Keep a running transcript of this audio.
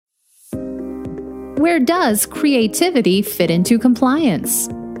Where does creativity fit into compliance?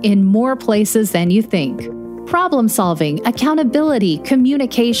 In more places than you think. Problem solving, accountability,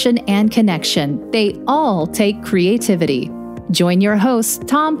 communication, and connection, they all take creativity. Join your hosts,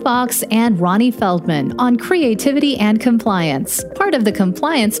 Tom Fox and Ronnie Feldman, on Creativity and Compliance, part of the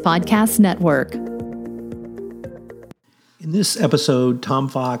Compliance Podcast Network. In this episode, Tom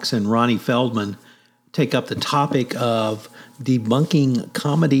Fox and Ronnie Feldman take up the topic of debunking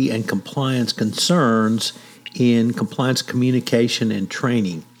comedy and compliance concerns in compliance communication and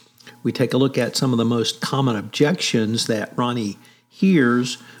training. We take a look at some of the most common objections that Ronnie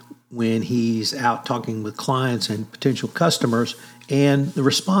hears when he's out talking with clients and potential customers, and the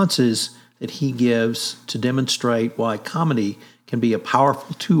responses that he gives to demonstrate why comedy can be a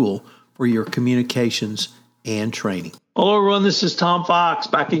powerful tool for your communications and training. Hello, everyone. This is Tom Fox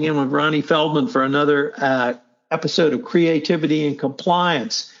back again with Ronnie Feldman for another episode of Creativity and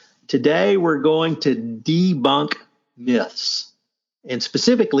Compliance. Today, we're going to debunk myths, and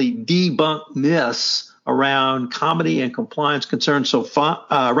specifically debunk myths around comedy and compliance concerns. So,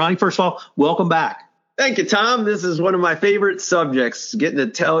 Ronnie, first of all, welcome back. Thank you, Tom. This is one of my favorite subjects, getting to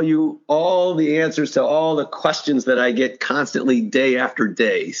tell you all the answers to all the questions that I get constantly day after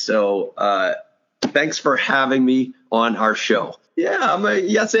day. So thanks for having me on our show. Yeah, I'm a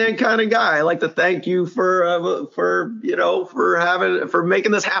yes and kind of guy. I like to thank you for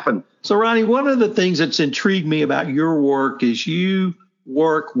making this happen. So, Ronnie, one of the things that's intrigued me about your work is you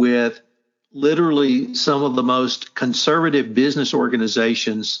work with literally some of the most conservative business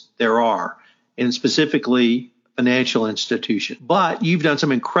organizations there are, and specifically financial institutions. But you've done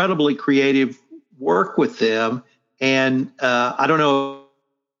some incredibly creative work with them, and I don't know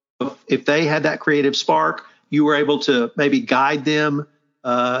if they had that creative spark. You were able to maybe guide them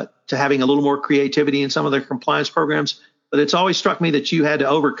to having a little more creativity in some of their compliance programs. But it's always struck me that you had to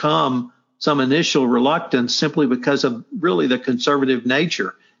overcome some initial reluctance simply because of really the conservative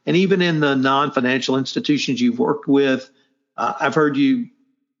nature. And even in the non-financial institutions you've worked with, I've heard you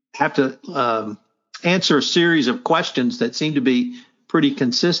have to answer a series of questions that seem to be pretty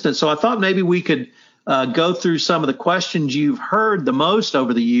consistent. So I thought maybe we could go through some of the questions you've heard the most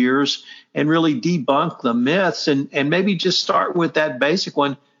over the years and really debunk the myths, and maybe just start with that basic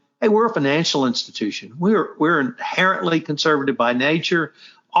one. Hey, we're a financial institution. We're inherently conservative by nature.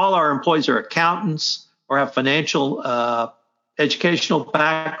 All our employees are accountants or have financial educational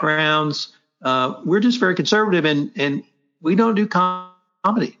backgrounds. We're just very conservative, and we don't do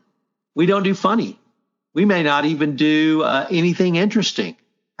comedy. We don't do funny. We may not even do anything interesting.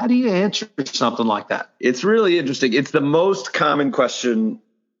 How do you answer something like that? It's really interesting. It's the most common question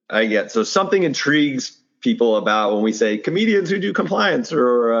I get. So something intrigues people about when we say comedians who do compliance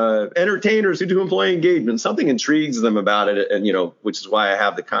or entertainers who do employee engagement. Something intrigues them about it, and which is why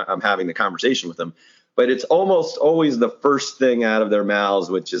I'm having the conversation with them. But it's almost always the first thing out of their mouths,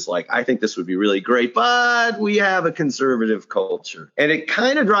 which is like, I think this would be really great, but we have a conservative culture. And it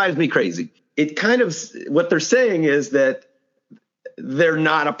kind of drives me crazy. What they're saying is that they're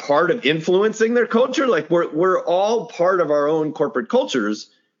not a part of influencing their culture. Like we're all part of our own corporate cultures.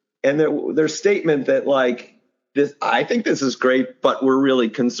 And their statement that like this, I think this is great, but we're really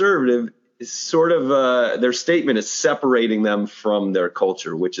conservative, is sort of their statement is separating them from their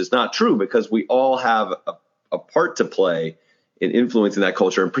culture, which is not true, because we all have a part to play in influencing that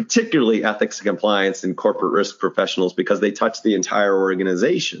culture, and particularly ethics and compliance and corporate risk professionals, because they touch the entire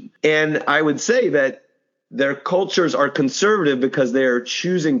organization. And I would say that their cultures are conservative because they are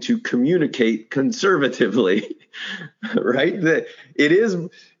choosing to communicate conservatively, right?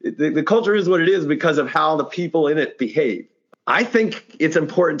 The culture is what it is because of how the people in it behave. I think it's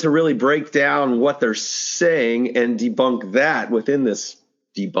important to really break down what they're saying and debunk that within this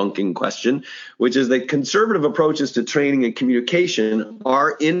debunking question, which is that conservative approaches to training and communication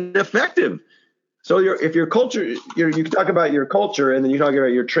are ineffective. So if your culture, you can talk about your culture, and then you talk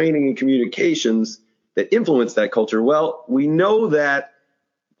about your training and communications that influence that culture. Well, we know that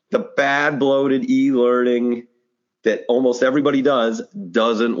the bad, bloated e-learning that almost everybody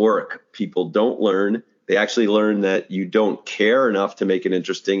doesn't work. People don't learn. They actually learn that you don't care enough to make it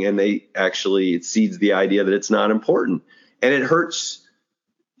interesting, and it seeds the idea that it's not important. And it hurts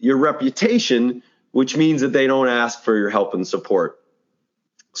your reputation, which means that they don't ask for your help and support.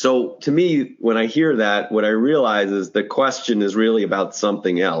 So to me, when I hear that, what I realize is the question is really about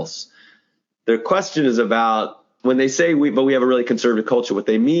something else. The question is about, when they say we have a really conservative culture, what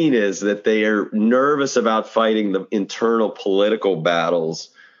they mean is that they are nervous about fighting the internal political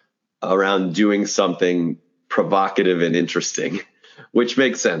battles around doing something provocative and interesting, which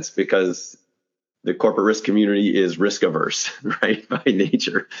makes sense because the corporate risk community is risk averse, right, by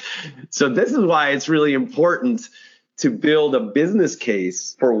nature. So this is why it's really important to build a business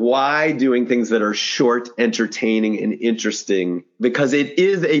case for why doing things that are short, entertaining, and interesting, because it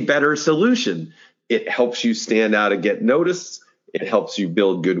is a better solution. It helps you stand out and get noticed. It helps you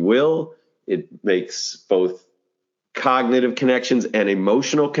build goodwill. It makes both cognitive connections and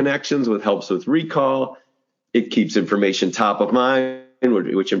emotional connections, which helps with recall. It keeps information top of mind,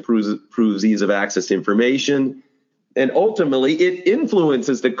 which improves ease of access to information. And ultimately, it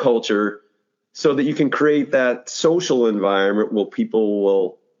influences the culture so that you can create that social environment where people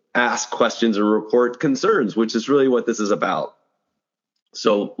will ask questions and report concerns, which is really what this is about.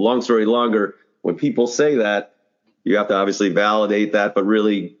 So long story longer, when people say that, you have to obviously validate that, but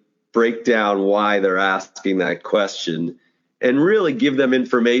really break down why they're asking that question and really give them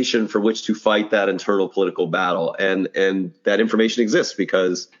information for which to fight that internal political battle. And that information exists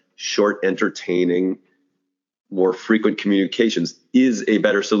because short, entertaining, more frequent communications is a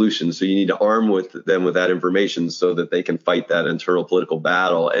better solution. So you need to arm them with that information so that they can fight that internal political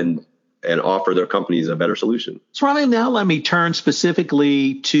battle and offer their companies a better solution. So Ronnie, now let me turn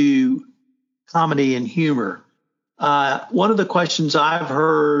specifically to comedy and humor. One of the questions I've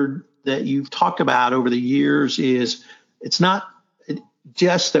heard that you've talked about over the years is it's not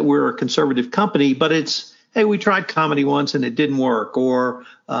just that we're a conservative company, but it's, hey, we tried comedy once and it didn't work, or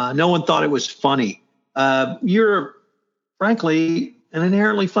no one thought it was funny. You're, frankly, an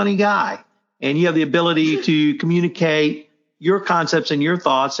inherently funny guy, and you have the ability to communicate your concepts and your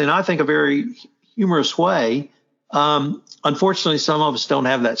thoughts in, I think, a very humorous way. Unfortunately, some of us don't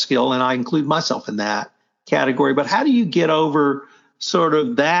have that skill, and I include myself in that category. But how do you get over sort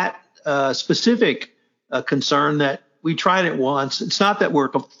of that specific concern that we tried it once? It's not that we're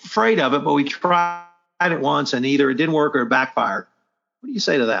afraid of it, but we tried it once and either it didn't work or it backfired. What do you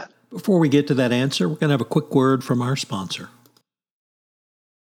say to that? Before we get to that answer, we're going to have a quick word from our sponsor.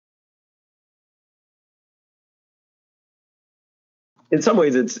 In some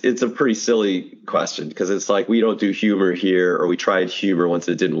ways, it's a pretty silly question because it's like we don't do humor here, or we tried humor once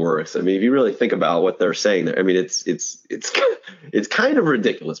it didn't work. So, I mean, if you really think about what they're saying there, I mean, it's kind of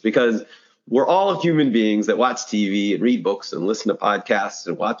ridiculous because we're all human beings that watch TV and read books and listen to podcasts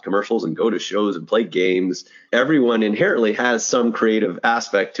and watch commercials and go to shows and play games. Everyone inherently has some creative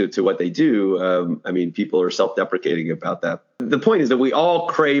aspect to what they do. I mean, people are self-deprecating about that. The point is that we all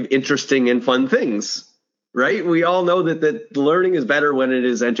crave interesting and fun things, right? We all know that learning is better when it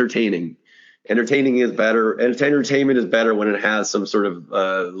is entertaining. Entertaining is better. Entertainment is better when it has some sort of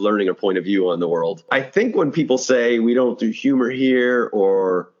learning or point of view on the world. I think when people say we don't do humor here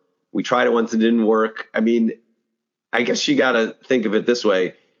or we tried it once, it didn't work. I mean, I guess you got to think of it this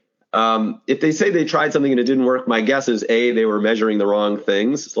way. If they say they tried something and it didn't work, my guess is A, they were measuring the wrong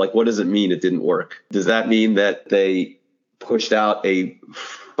things. It's like, what does it mean it didn't work? Does that mean that they pushed out a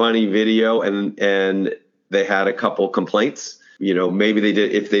funny video and they had a couple complaints? You know, maybe they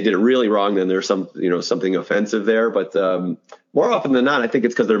did. If they did it really wrong, then there's something offensive there. But more often than not, I think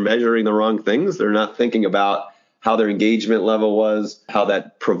it's because they're measuring the wrong things. They're not thinking about how their engagement level was, how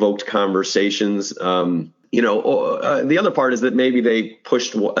that provoked conversations. The other part is that maybe they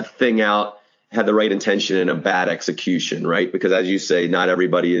pushed a thing out, had the right intention and a bad execution, right? Because as you say, not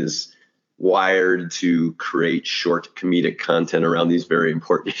everybody is wired to create short comedic content around these very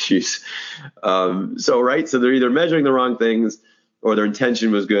important issues. So they're either measuring the wrong things or their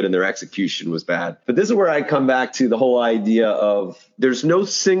intention was good and their execution was bad. But this is where I come back to the whole idea of there's no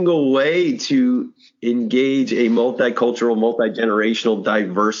single way to engage a multicultural, multi-generational,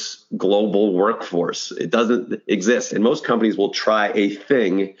 diverse global workforce. It doesn't exist. And most companies will try a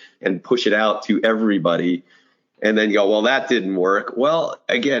thing and push it out to everybody. And then you go, well, that didn't work. Well,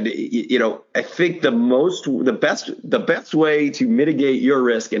 again, I think the best way to mitigate your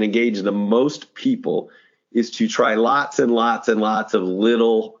risk and engage the most people is to try lots and lots and lots of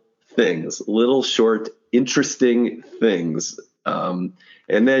little things, little short, interesting things.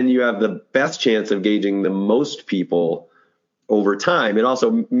 And then you have the best chance of engaging the most people over time. It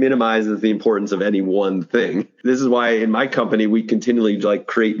also minimizes the importance of any one thing. This is why in my company, we continually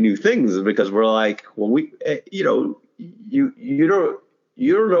create new things because we're like, well, you don't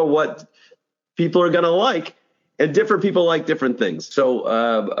know what people are going to like. And different people like different things. So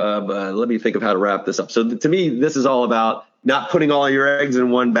let me think of how to wrap this up. So to me, this is all about not putting all your eggs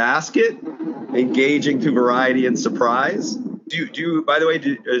in one basket, engaging through variety and surprise. By the way,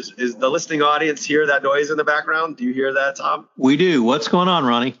 is the listening audience hear that noise in the background? Do you hear that, Tom? We do. What's going on,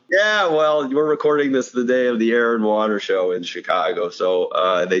 Ronnie? Yeah, well, we're recording this the day of the Air and Water Show in Chicago.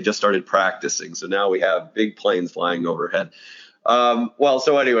 So they just started practicing. So now we have big planes flying overhead.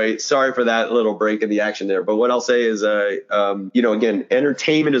 So anyway, sorry for that little break in the action there. But what I'll say is, again,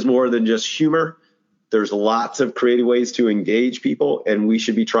 entertainment is more than just humor. There's lots of creative ways to engage people, and we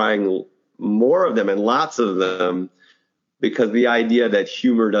should be trying more of them and lots of them, because the idea that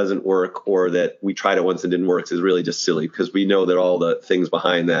humor doesn't work or that we tried it once and didn't work is really just silly, because we know that all the things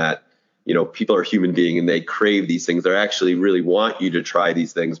behind that, people are human beings and they crave these things. They actually really want you to try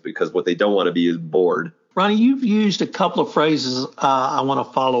these things, because what they don't want to be is bored. Ronnie, you've used a couple of phrases I want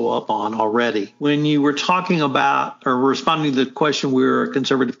to follow up on already. When you were talking about or responding to the question, we're a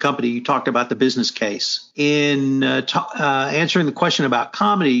conservative company, you talked about the business case. In answering the question about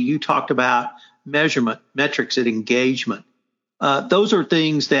comedy, you talked about measurement, metrics, and engagement. Those are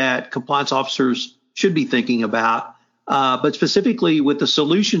things that compliance officers should be thinking about. But specifically with the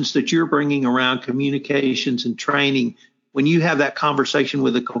solutions that you're bringing around communications and training, when you have that conversation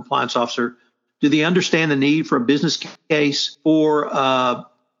with a compliance officer, do they understand the need for a business case for a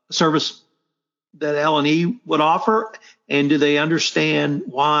service that L&E would offer? And do they understand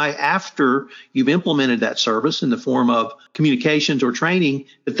why, after you've implemented that service in the form of communications or training,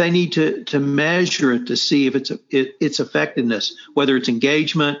 that they need to measure it to see if its effectiveness, whether it's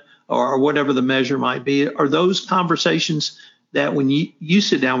engagement or whatever the measure might be? Are those conversations that when you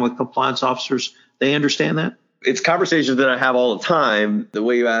sit down with compliance officers, they understand that? It's conversations that I have all the time. The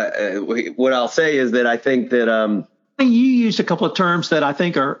way what I'll say is that I think that you used a couple of terms that I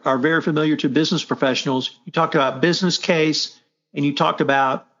think are very familiar to business professionals. You talked about business case, and you talked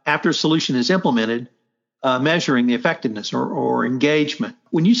about, after a solution is implemented, measuring the effectiveness or engagement.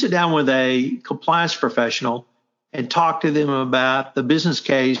 When you sit down with a compliance professional and talk to them about the business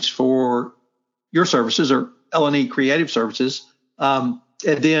case for your services or L&E Creative Services, and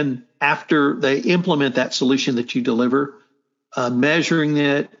then after they implement that solution that you deliver, measuring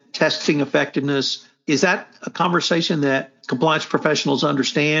it, testing effectiveness, is that a conversation that compliance professionals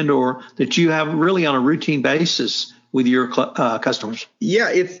understand, or that you have really on a routine basis with your customers? Yeah,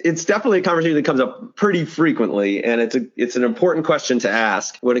 it's definitely a conversation that comes up pretty frequently, and it's an important question to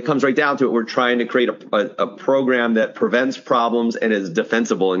ask. When it comes right down to it, we're trying to create a program that prevents problems and is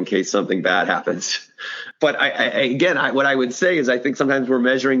defensible in case something bad happens. But what I would say is I think sometimes we're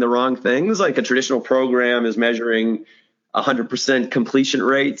measuring the wrong things. Like a traditional program is measuring 100% completion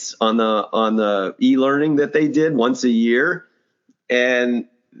rates on the e-learning that they did once a year, and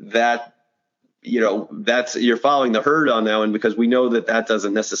that you're following the herd on that one, because we know that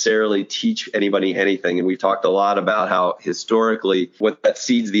doesn't necessarily teach anybody anything. And we've talked a lot about how historically what that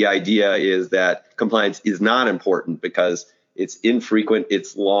seeds the idea is that compliance is not important because it's infrequent,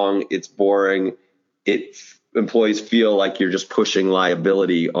 it's long, it's boring. Employees feel like you're just pushing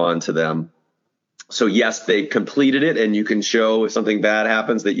liability onto them. So yes, they completed it, and you can show if something bad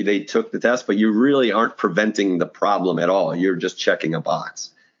happens that they took the test, but you really aren't preventing the problem at all. You're just checking a box.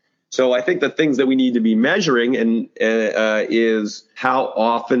 So I think the things that we need to be measuring is how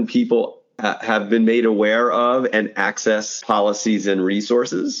often people have been made aware of and access policies and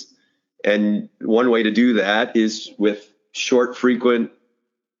resources. And one way to do that is with short, frequent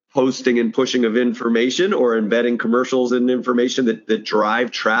posting and pushing of information, or embedding commercials and information that drive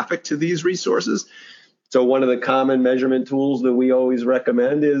traffic to these resources. So one of the common measurement tools that we always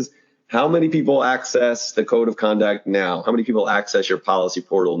recommend is how many people access the code of conduct now, how many people access your policy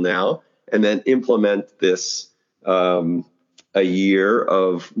portal now, and then implement this a year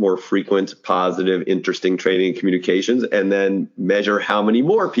of more frequent, positive, interesting training and communications, and then measure how many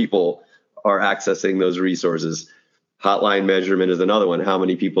more people are accessing those resources. Hotline measurement is another one. How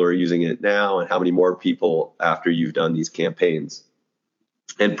many people are using it now, and how many more people after you've done these campaigns?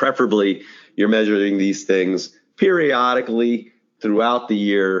 And preferably, you're measuring these things periodically throughout the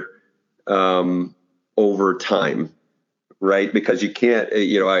year, over time, right? Because you can't,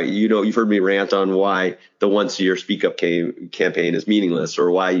 you've heard me rant on why the once a year Speak Up campaign is meaningless, or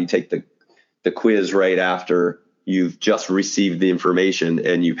why you take the quiz right after you've just received the information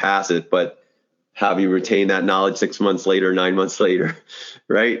and you pass it, but have you retain that knowledge 6 months later, 9 months later,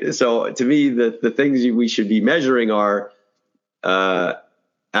 right? So to me, the things we should be measuring are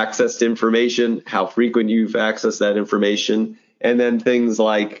access to information, how frequent you've accessed that information, and then things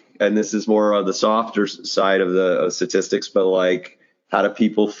like, and this is more on the softer side of the statistics, but like, how do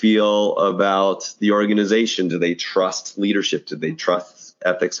people feel about the organization? Do they trust leadership? Do they trust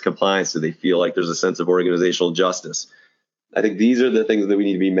ethics compliance? Do they feel like there's a sense of organizational justice? I think these are the things that we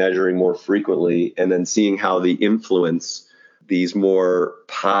need to be measuring more frequently, and then seeing how they influence these more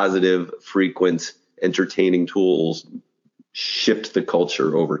positive, frequent, entertaining tools shift the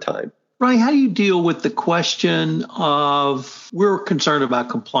culture over time. Ronnie, how do you deal with the question of, we're concerned about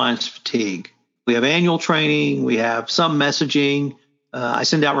compliance fatigue? We have annual training. We have some messaging. I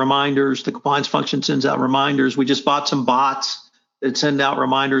send out reminders. The compliance function sends out reminders. We just bought some bots that send out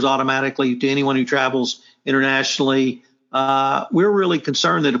reminders automatically to anyone who travels internationally. We're really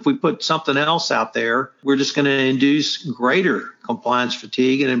concerned that if we put something else out there, we're just going to induce greater compliance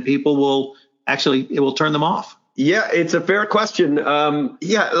fatigue, and then people will it will turn them off. Yeah, it's a fair question.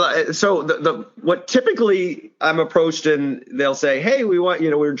 So what typically I'm approached and they'll say, hey,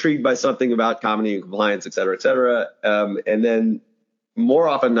 we're intrigued by something about comedy and compliance, et cetera, et cetera. And then more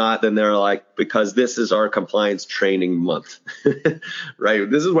often not, then they're like, because this is our compliance training month, right?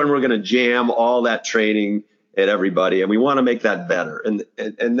 This is when we're going to jam all that training at everybody, and we want to make that better.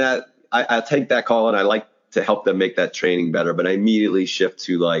 And that I take that call, and I like to help them make that training better. But I immediately shift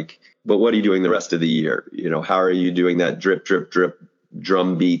to like, but what are you doing the rest of the year? How are you doing that drip, drip, drip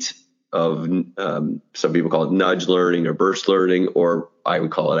drum beat of some people call it nudge learning or burst learning, or I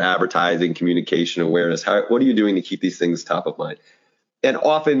would call it advertising, communication awareness. What are you doing to keep these things top of mind? And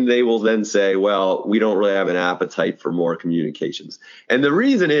often they will then say, well, we don't really have an appetite for more communications. And the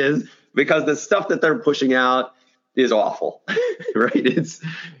reason is because the stuff that they're pushing out is awful, right?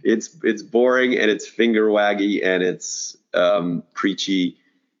 It's boring, and it's finger waggy, and it's preachy.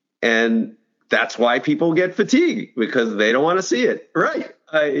 And that's why people get fatigued, because they don't want to see it, right?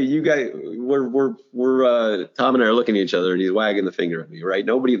 You guys, we're Tom and I are looking at each other, and he's wagging the finger at me, right?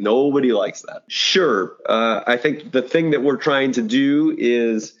 Nobody likes that. Sure. I think the thing that we're trying to do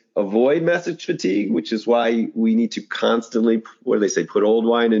is avoid message fatigue, which is why we need to constantly, put old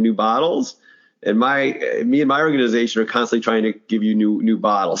wine in new bottles. And me and my organization are constantly trying to give you new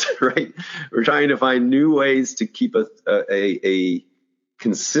bottles, right? We're trying to find new ways to keep a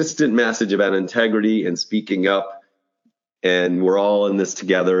consistent message about integrity and speaking up. And we're all in this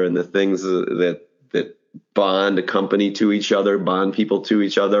together, and the things that bond a company to each other, bond people to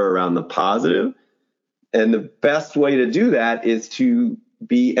each other around the positive. And the best way to do that is to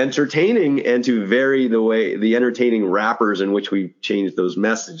be entertaining and to vary the entertaining wrappers in which we change those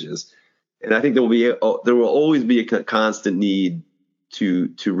messages. And I think there will always be a constant need to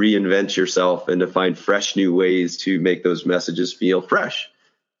reinvent yourself and to find fresh new ways to make those messages feel fresh.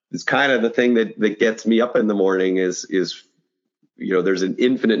 It's kind of the thing that gets me up in the morning is there's an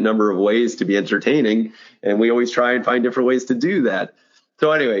infinite number of ways to be entertaining, and we always try and find different ways to do that.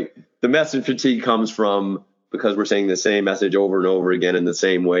 So anyway, the message fatigue comes from because we're saying the same message over and over again in the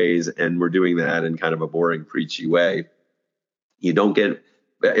same ways, and we're doing that in kind of a boring, preachy way. You don't get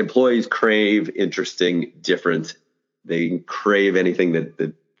employees crave interesting, different. They crave anything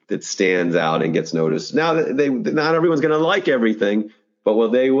that stands out and gets noticed. Now, not everyone's going to like everything, but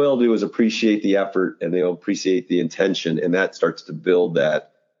what they will do is appreciate the effort, and they'll appreciate the intention, and that starts to build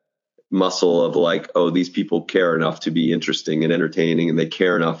that muscle of like, oh, these people care enough to be interesting and entertaining, and they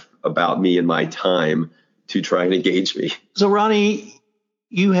care enough about me and my time to try and engage me. So, Ronnie,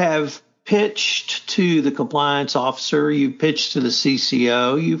 you have pitched to the compliance officer, you've pitched to the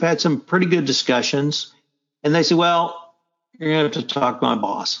CCO, you've had some pretty good discussions, and they say, well, you're going to have to talk to my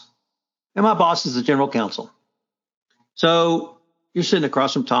boss. And my boss is the general counsel. So you're sitting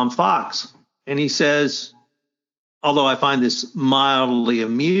across from Tom Fox, and he says, although I find this mildly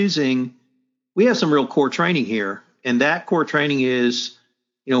amusing, we have some real core training here. And that core training is,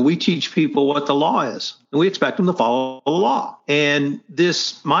 we teach people what the law is, and we expect them to follow the law. And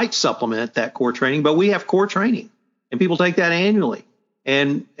this might supplement that core training, but we have core training, and people take that annually.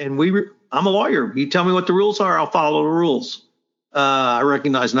 And I'm a lawyer. You tell me what the rules are, I'll follow the rules. I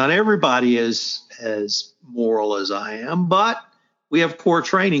recognize not everybody is as moral as I am, but we have core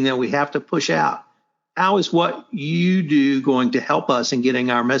training that we have to push out. How is what you do going to help us in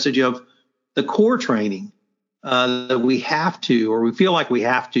getting our message of the core training that we have to, or we feel like we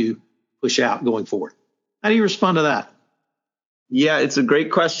have to push out going forward? How do you respond to that? Yeah, it's a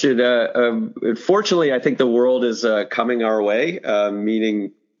great question. Fortunately, I think the world is coming our way,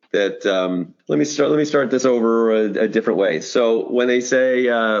 meaning that let me start this over a different way. So when they say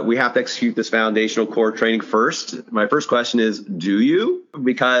we have to execute this foundational core training first, my first question is, do you?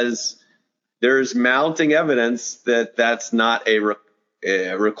 Because there's mounting evidence that that's not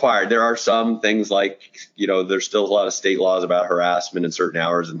required. There are some things like, there's still a lot of state laws about harassment in certain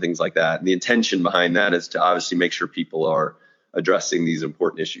hours and things like that. And the intention behind that is to obviously make sure people are addressing these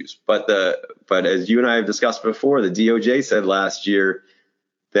important issues. But as you and I have discussed before, the DOJ said last year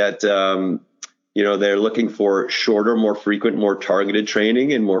that, they're looking for shorter, more frequent, more targeted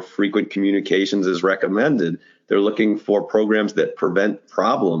training and more frequent communications as recommended. They're looking for programs that prevent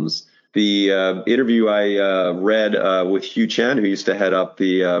problems. The interview I read with Hugh Chen, who used to head up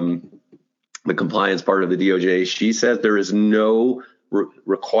the compliance part of the DOJ, she said there is no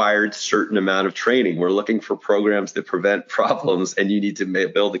required certain amount of training. We're looking for programs that prevent problems, and you need to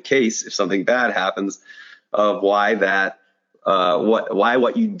build a case if something bad happens of why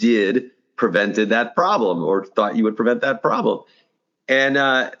what you did prevented that problem or thought you would prevent that problem.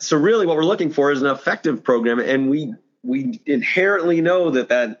 And so really what we're looking for is an effective program. And we inherently know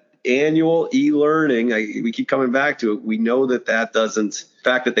that annual e-learning, we keep coming back to it. We know that doesn't, the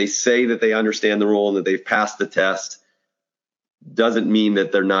fact that they say that they understand the rule and that they've passed the test doesn't mean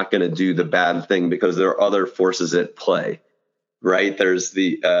that they're not going to do the bad thing, because there are other forces at play, right? There's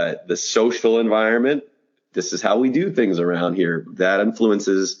the social environment. This is how we do things around here. That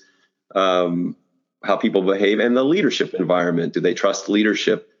influences how people behave, and the leadership environment. Do they trust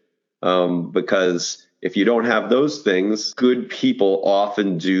leadership? Because if you don't have those things, good people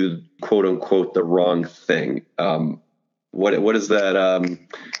often do, quote unquote, the wrong thing. What is that?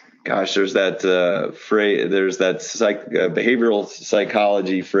 There's that phrase. There's that behavioral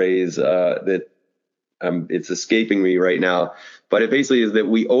psychology phrase that it's escaping me right now. But it basically is that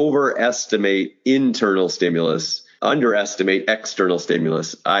we overestimate internal stimulus, underestimate external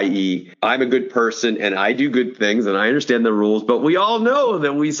stimulus, i.e., I'm a good person and I do good things and I understand the rules, but we all know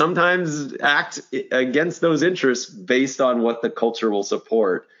that we sometimes act against those interests based on what the culture will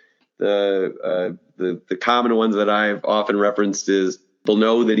support. The common ones that I've often referenced is people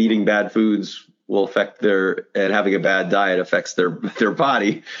know that eating bad foods will affect and having a bad diet affects their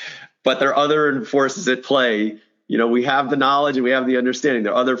body, but there are other forces at play. We have the knowledge and we have the understanding.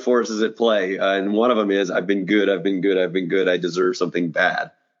 There are other forces at play. And one of them is, I've been good. I deserve something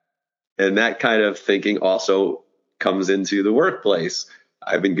bad. And that kind of thinking also comes into the workplace.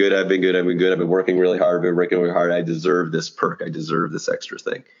 I've been good. I've been working really hard. I deserve this perk. I deserve this extra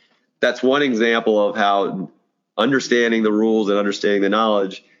thing. That's one example of how understanding the rules and understanding the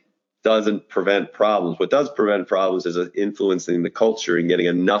knowledge doesn't prevent problems. What does prevent problems is influencing the culture and getting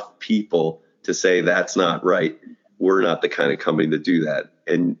enough people to say that's not right. We're not the kind of company to do that.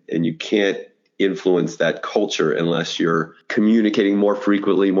 And you can't influence that culture unless you're communicating more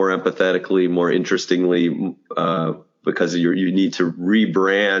frequently, more empathetically, more interestingly, because you need to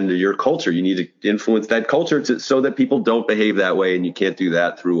rebrand your culture. You need to influence that culture so that people don't behave that way. And you can't do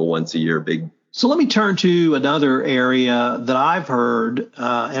that through a once a year big. So let me turn to another area that I've heard,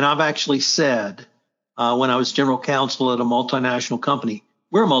 and I've actually said when I was general counsel at a multinational company.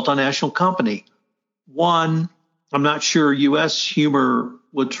 We're a multinational company. One, I'm not sure U.S. humor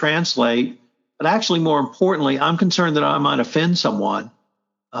would translate, but actually, more importantly, I'm concerned that I might offend someone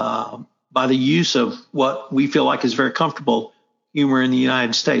by the use of what we feel like is very comfortable humor in the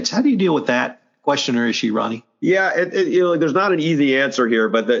United States. How do you deal with that question or issue, Ronnie? Yeah, there's not an easy answer here,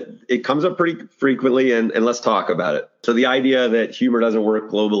 but it comes up pretty frequently, and let's talk about it. So the idea that humor doesn't work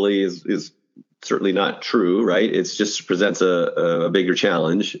globally is certainly not true, right? It just presents a bigger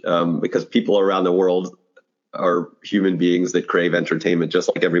challenge because people around the world are human beings that crave entertainment just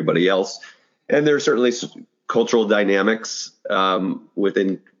like everybody else. And there are certainly cultural dynamics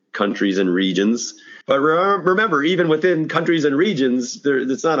within countries and regions. But remember, even within countries and regions,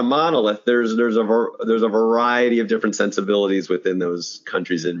 it's not a monolith. There's a variety of different sensibilities within those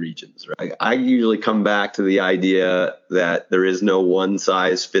countries and regions. Right? I usually come back to the idea that there is no one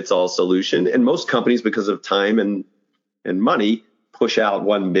size fits all solution, and most companies, because of time and money, push out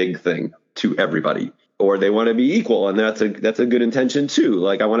one big thing to everybody, or they want to be equal, and that's a good intention too.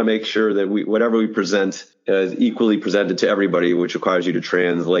 Like, I want to make sure that whatever we present is equally presented to everybody, which requires you to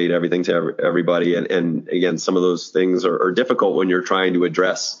translate everything to everybody. And again, some of those things are difficult when you're trying to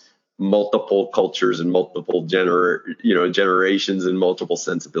address multiple cultures and multiple generations and multiple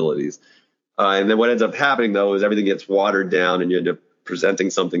sensibilities. And then what ends up happening though is everything gets watered down, and you end up presenting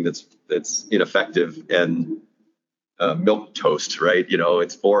something that's ineffective and milk toast, right?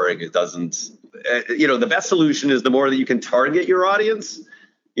 It's boring. It doesn't. The best solution is the more that you can target your audience.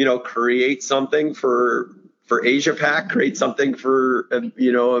 Create something for Asia Pac, create something for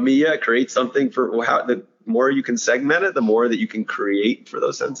EMEA, create something for how the more you can segment it, the more that you can create for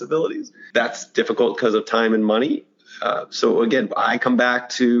those sensibilities. That's difficult because of time and money. So again, I come back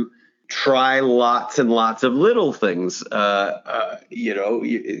to try lots and lots of little things, because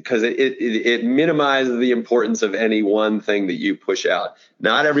it minimizes the importance of any one thing that you push out.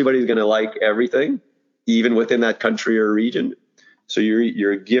 Not everybody's going to like everything, even within that country or region. So you're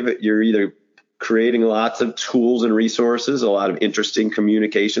either creating lots of tools and resources, a lot of interesting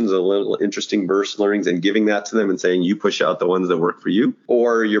communications, a little interesting burst learnings, and giving that to them and saying you push out the ones that work for you,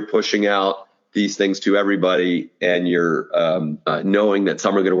 or you're pushing out these things to everybody, and you're knowing that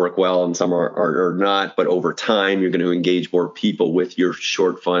some are going to work well and some are not, but over time you're going to engage more people with your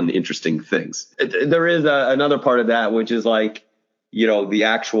short, fun, interesting things. There is another part of that, which is like, the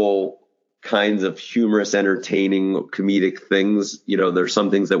actual kinds of humorous, entertaining, comedic things, there's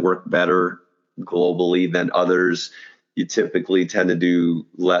some things that work better globally than others. You typically tend to do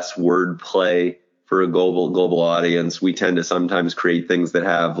less wordplay for a global audience. We tend to sometimes create things that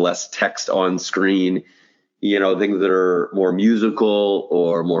have less text on screen, things that are more musical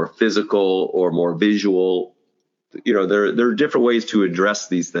or more physical or more visual. There are different ways to address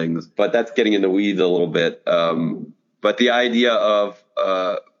these things, but that's getting in the weeds a little bit. But the idea of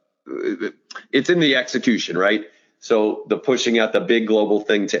it's in the execution, right? So the pushing out the big global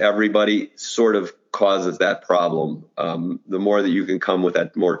thing to everybody sort of causes that problem. The more that you can come with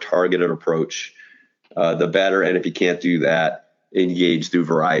that more targeted approach, the better. And if you can't do that, engage through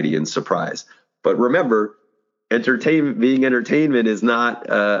variety and surprise. But remember, being entertainment is not,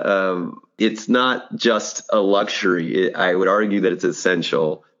 it's not just a luxury. I would argue that it's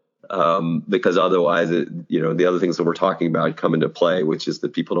essential. Because otherwise, the other things that we're talking about come into play, which is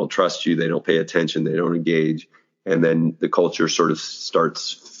that people don't trust you, they don't pay attention, they don't engage, and then the culture sort of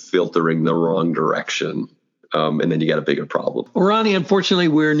starts filtering the wrong direction, and then you got a bigger problem. Well, Ronnie, unfortunately,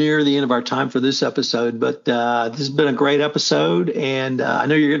 we're near the end of our time for this episode, but this has been a great episode, and I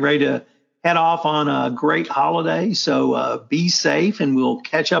know you're getting ready to head off on a great holiday, so be safe, and we'll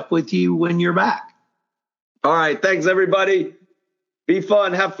catch up with you when you're back. All right, thanks, everybody. Be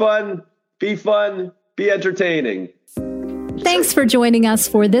fun, have fun, be entertaining. Thanks for joining us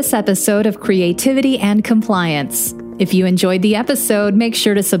for this episode of Creativity and Compliance. If you enjoyed the episode, make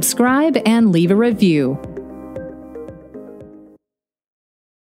sure to subscribe and leave a review.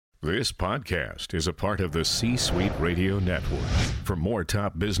 This podcast is a part of the C-Suite Radio Network. For more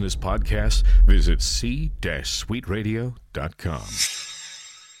top business podcasts, visit c-suiteradio.com.